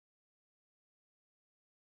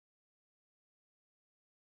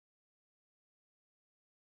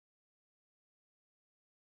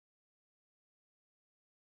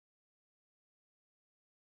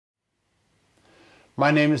My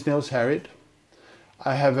name is Niels Harrit.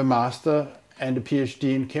 I have a master and a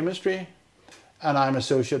PhD in chemistry, and I'm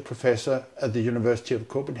associate professor at the University of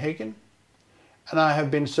Copenhagen, and I have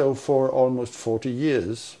been so for almost 40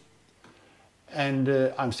 years. And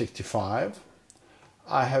I'm 65.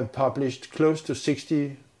 I have published close to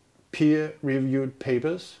 60 peer-reviewed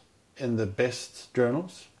papers in the best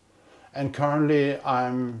journals, and currently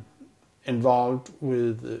I'm involved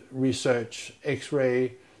with research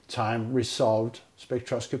X-ray time resolved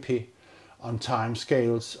spectroscopy on time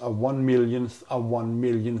scales of 1/millionth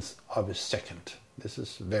of a second. This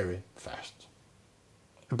is very fast.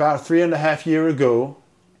 About 3.5 years ago,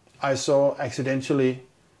 I saw accidentally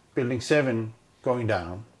Building 7 going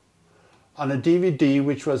down on a DVD,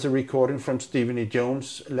 which was a recording from Stephen E.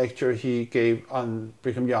 Jones' lecture he gave on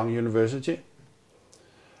Brigham Young University.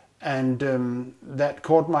 And that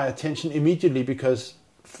caught my attention immediately because,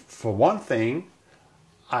 for one thing,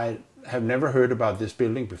 I have never heard about this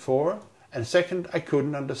building before, and second, I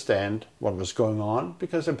couldn't understand what was going on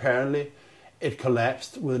because apparently it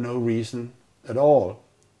collapsed with no reason at all.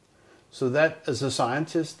 So that, as a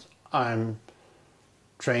scientist, I'm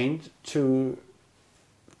trained to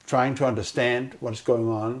trying to understand what's going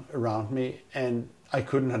on around me, and I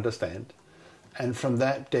couldn't understand. And from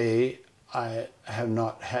that day, I have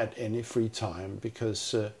not had any free time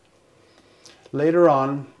because later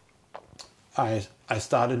on, I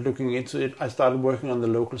started looking into it. I started working on the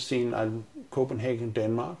local scene in Copenhagen,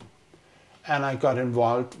 Denmark, and I got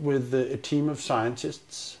involved with a team of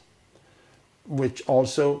scientists, which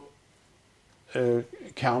also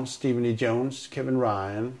counts Stephen E. Jones, Kevin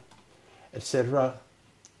Ryan, etc.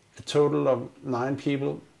 A total of 9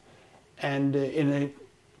 people, and in a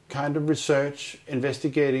kind of research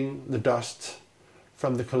investigating the dust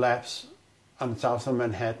from the collapse on south of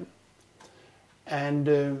Manhattan.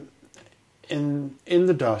 And in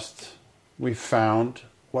the dust, we found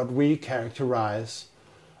what we characterize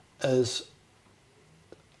as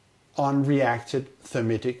unreacted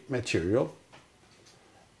thermitic material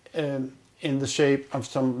in the shape of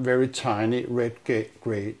some very tiny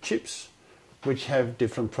red-gray chips, which have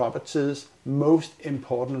different properties. Most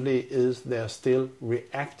importantly is they're still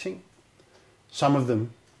reacting, some of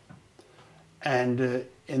them, and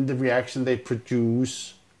in the reaction they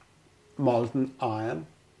produce molten iron,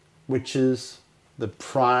 which is the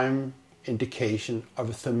prime indication of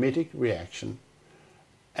a thermitic reaction,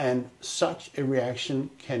 and such a reaction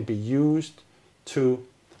can be used to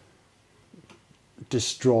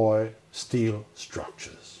destroy steel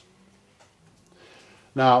structures.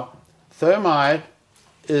 Now, thermite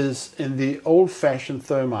is, in the old-fashioned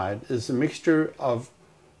thermite, is a mixture of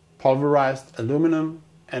pulverized aluminum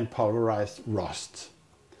and pulverized rust.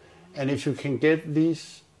 And if you can get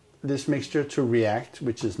this mixture to react,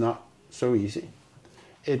 which is not so easy,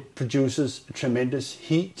 it produces tremendous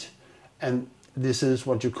heat, and this is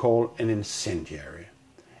what you call an incendiary.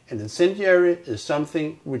 An incendiary is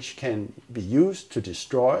something which can be used to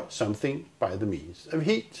destroy something by the means of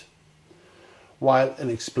heat, while an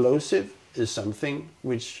explosive is something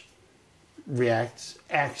which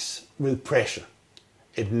acts with pressure.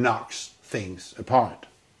 It knocks things apart.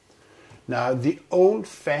 Now, the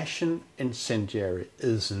old-fashioned incendiary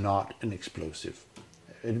is not an explosive,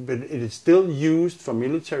 but it is still used for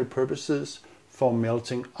military purposes for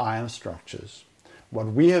melting iron structures. What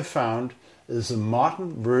we have found is a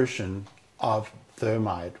modern version of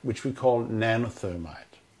thermite, which we call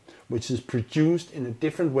nanothermite, which is produced in a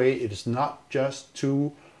different way. It is not just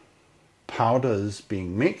 2 powders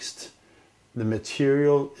being mixed. The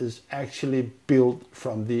material is actually built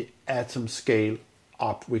from the atom scale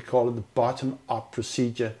up. We call it the bottom-up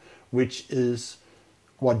procedure, which is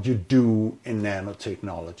what you do in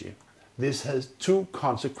nanotechnology. This has 2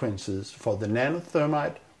 consequences for the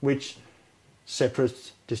nanothermite, which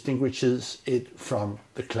distinguishes it from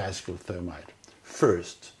the classical thermite.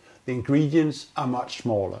 First, the ingredients are much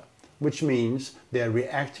smaller, which means they are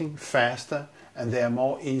reacting faster and they are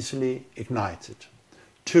more easily ignited.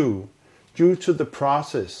 2, due to the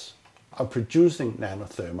process of producing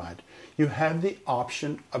nanothermite, you have the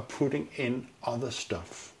option of putting in other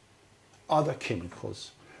stuff, other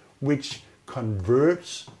chemicals, which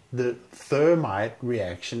converts the thermite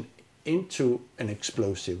reaction into an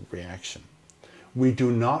explosive reaction. We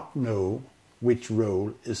do not know which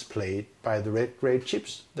role is played by the red-gray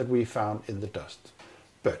chips that we found in the dust.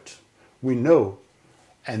 But we know,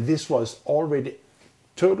 and this was already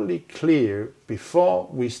totally clear before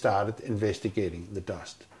we started investigating the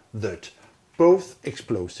dust, that both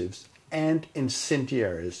explosives and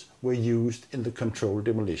incendiaries were used in the controlled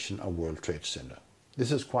demolition of World Trade Center.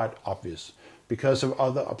 This is quite obvious because of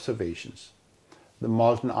other observations. the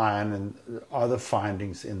molten iron and other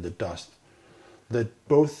findings in the dust, that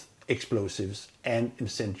both explosives and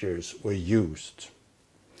incendiaries were used.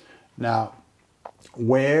 Now,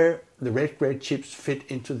 where the red grade chips fit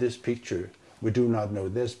into this picture, we do not know.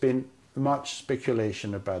 There's been much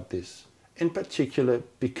speculation about this, in particular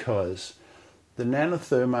because the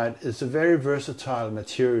nanothermite is a very versatile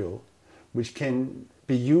material which can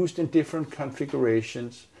be used in different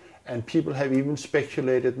configurations, and people have even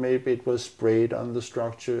speculated maybe it was sprayed on the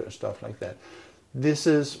structure and stuff like that. This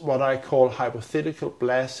is what I call hypothetical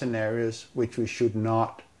blast scenarios, which we should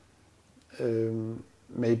not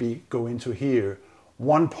maybe go into here.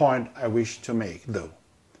 One point I wish to make, though,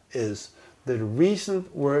 is the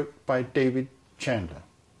recent work by David Chandler,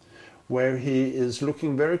 where he is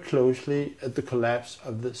looking very closely at the collapse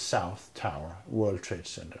of the South Tower World Trade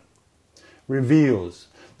Center, reveals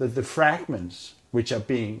that the fragments which are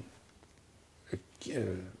being,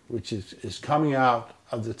 which is coming out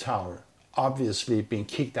of the tower, obviously being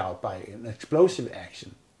kicked out by an explosive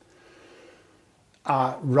action,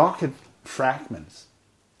 are rocket fragments.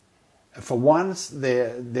 For once,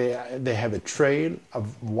 they have a trail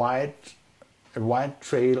of a white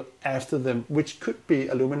trail after them, which could be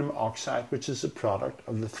aluminum oxide, which is a product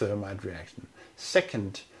of the thermite reaction.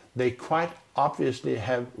 Second, they quite obviously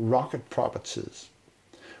have rocket properties,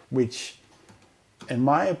 which, in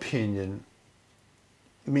my opinion,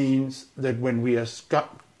 means that when we are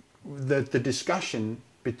that the discussion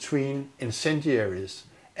between incendiaries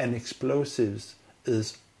and explosives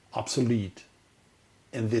is obsolete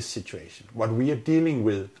in this situation. What we are dealing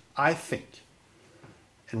with, I think,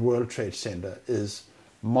 in World Trade Center is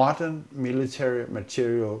modern military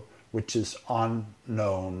material which is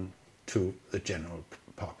unknown to the general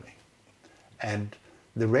public. And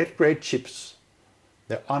the red grade chips,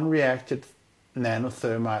 the unreacted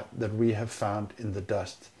nanothermite that we have found in the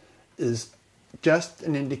dust, is just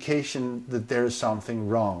an indication that there is something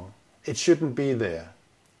wrong. It shouldn't be there.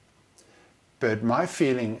 But my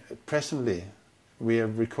feeling presently, we are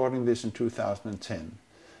recording this in 2010,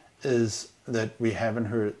 is that we haven't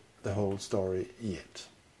heard the whole story yet.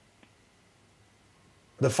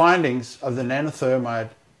 The findings of the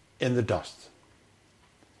nanothermite in the dust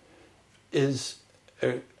is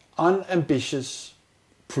an unambitious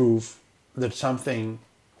proof that something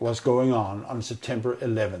was going on September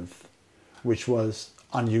 11th, which was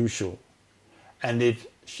unusual. And it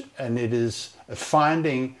is a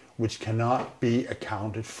finding which cannot be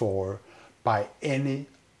accounted for by any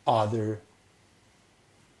other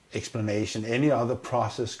explanation, any other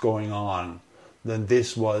process going on than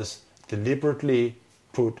this was deliberately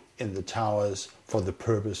put in the towers for the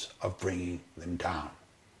purpose of bringing them down.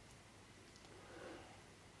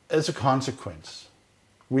 As a consequence,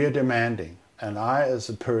 we are demanding, and I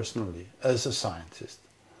personally, as a scientist,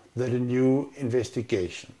 that a new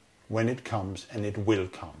investigation, when it comes, and it will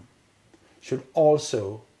come, should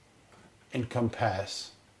also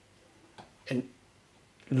encompass in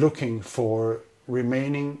looking for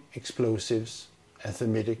remaining explosives and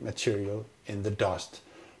thermitic material in the dust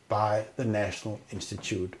by the National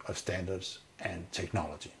Institute of Standards and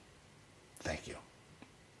Technology. Thank you.